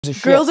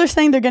Girls are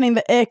saying they're getting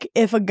the ick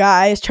if a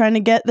guy is trying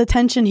to get the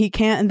attention he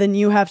can't, and then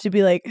you have to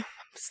be like,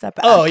 step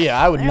back. Oh yeah,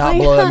 I would not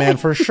blow that man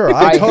for sure.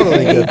 I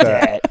totally get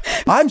that.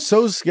 I'm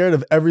so scared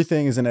of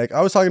everything as an ick.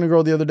 I was talking to a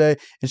girl the other day,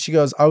 and she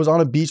goes, I was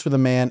on a beach with a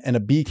man, and a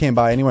bee came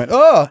by, and he went,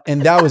 oh,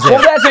 and that was it.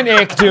 Well, that's an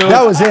ick, dude.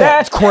 That was it.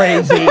 That's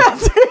crazy.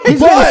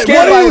 What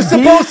are you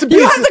supposed to be?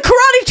 You have to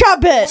karate chop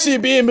it. See a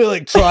bee and be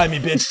like, try me,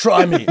 bitch,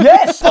 try me.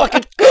 Yes,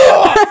 fucking.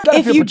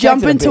 If you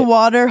jump into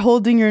water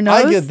holding your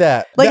nose, I get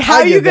that. Like, how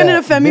are you going to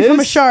defend me from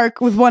a shark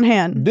with one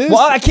hand?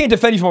 Well, I can't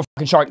defend you from a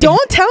fucking shark.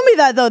 Don't tell me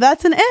that, though.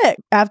 That's an ick.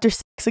 After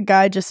sex, a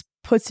guy just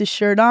puts his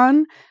shirt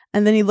on,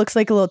 and then he looks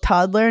like a little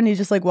toddler, and he's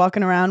just like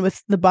walking around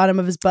with the bottom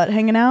of his butt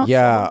hanging out.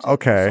 Yeah,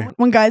 okay.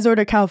 When guys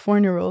order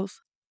California rolls.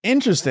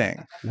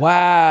 Interesting.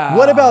 Wow.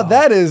 What about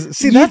that is,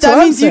 see, that's that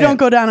what means I'm saying. you don't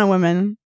go down on women.